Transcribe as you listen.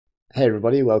Hey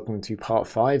everybody, welcome to part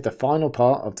 5, the final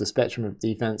part of the Spectrum of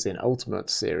Defense in Ultimate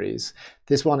series.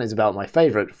 This one is about my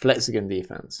favourite, Flexagon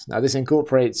Defence. Now this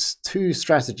incorporates two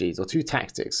strategies, or two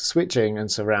tactics, switching and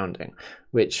surrounding,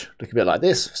 which look a bit like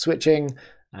this, switching,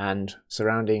 and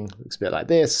surrounding looks a bit like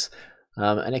this.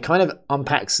 And it kind of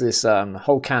unpacks this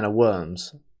whole can of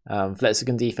worms.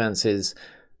 Flexagon Defence is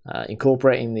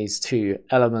incorporating these two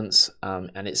elements,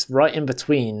 and it's right in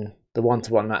between the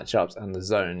one-to-one matchups and the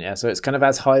zone. Yeah, so it's kind of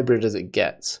as hybrid as it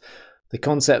gets. The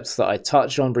concepts that I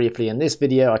touched on briefly in this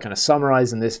video, I kind of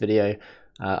summarize in this video.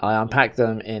 I unpack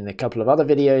them in a couple of other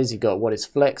videos. You've got what is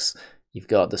flex, you've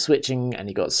got the switching, and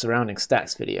you've got surrounding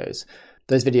stacks videos.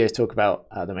 Those videos talk about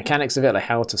the mechanics of it, like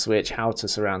how to switch, how to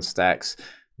surround stacks,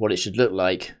 what it should look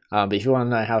like. But if you want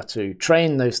to know how to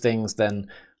train those things, then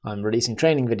I'm releasing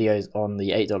training videos on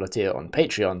the $8 tier on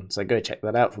Patreon, so go check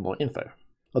that out for more info.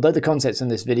 Although the concepts in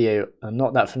this video are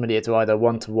not that familiar to either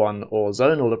one-to-one or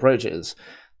zonal approaches,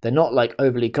 they're not like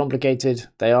overly complicated.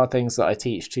 They are things that I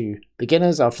teach to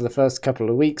beginners after the first couple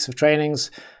of weeks of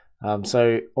trainings.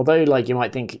 So although like you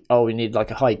might think, oh, we need like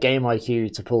a high game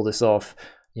IQ to pull this off,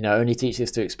 you know, only teach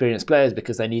this to experienced players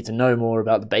because they need to know more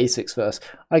about the basics first.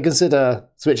 I consider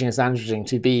switching and sandwiching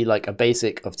to be like a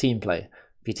basic of team play.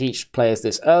 If you teach players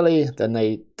this early, then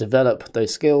they develop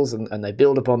those skills and they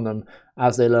build upon them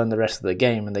as they learn the rest of the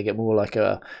game, and they get more like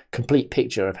a complete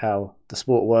picture of how the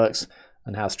sport works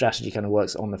and how strategy kind of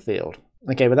works on the field.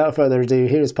 Okay, without further ado,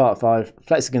 here is part 5,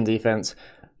 Flexagon Defense.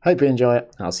 Hope you enjoy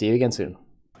it, and I'll see you again soon.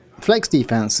 Flex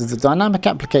Defense is the dynamic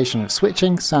application of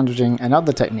switching, sandwiching, and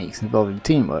other techniques involving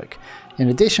teamwork, in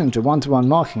addition to one-to-one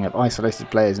marking of isolated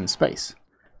players in space.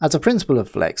 As a principle of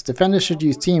Flex, defenders should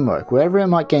use teamwork wherever it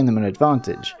might gain them an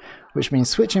advantage, which means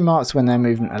switching marks when their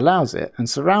movement allows it and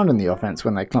surrounding the offense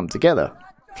when they clump together.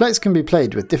 Flex can be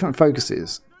played with different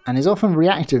focuses and is often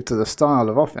reactive to the style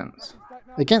of offense.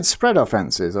 Against spread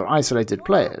offenses or isolated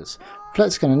players,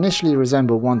 Flex can initially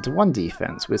resemble one-to-one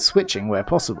defense with switching where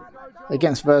possible.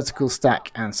 Against vertical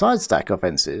stack and side stack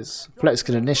offenses, Flex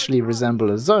can initially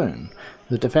resemble a zone.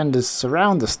 The defenders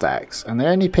surround the stacks and they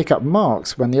only pick up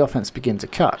marks when the offense begins to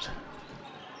cut.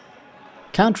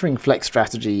 Countering Flex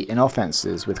strategy in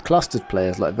offenses with clustered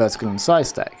players like vertical and side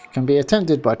stack can be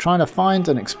attempted by trying to find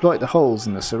and exploit the holes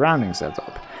in the surrounding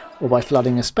setup, or by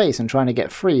flooding a space and trying to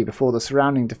get free before the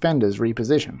surrounding defenders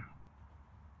reposition.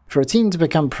 For a team to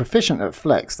become proficient at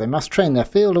Flex, they must train their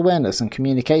field awareness and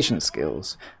communication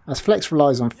skills, as Flex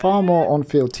relies on far more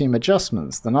on-field team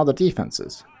adjustments than other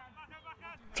defenses.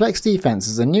 Flex Defense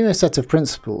is a newer set of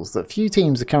principles that few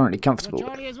teams are currently comfortable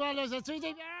with.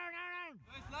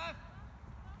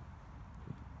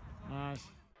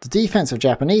 The defense of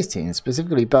Japanese teams,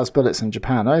 specifically Buzz Bullets and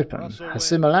Japan Open, has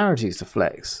similarities to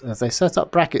Flex, as they set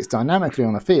up brackets dynamically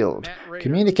on the field,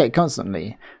 communicate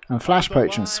constantly, and flash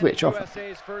poach and switch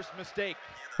often.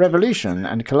 Revolution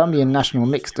and Colombian national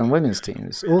mixed and women's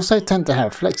teams also tend to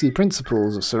have flexy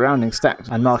principles of surrounding stacks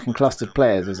and marking clustered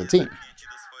players as a team.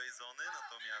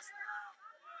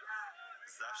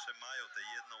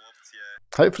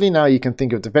 Hopefully now you can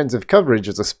think of defensive coverage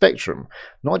as a spectrum,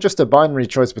 not just a binary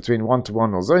choice between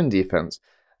one-to-one or zone defense,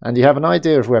 and you have an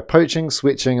idea of where poaching,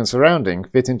 switching and surrounding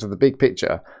fit into the big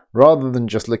picture, rather than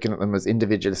just looking at them as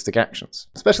individualistic actions.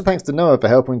 Special thanks to Noah for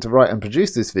helping to write and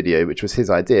produce this video, which was his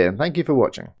idea, and thank you for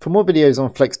watching. For more videos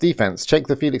on Flex Defense, check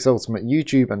the Felix Ultimate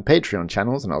YouTube and Patreon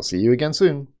channels, and I'll see you again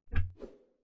soon.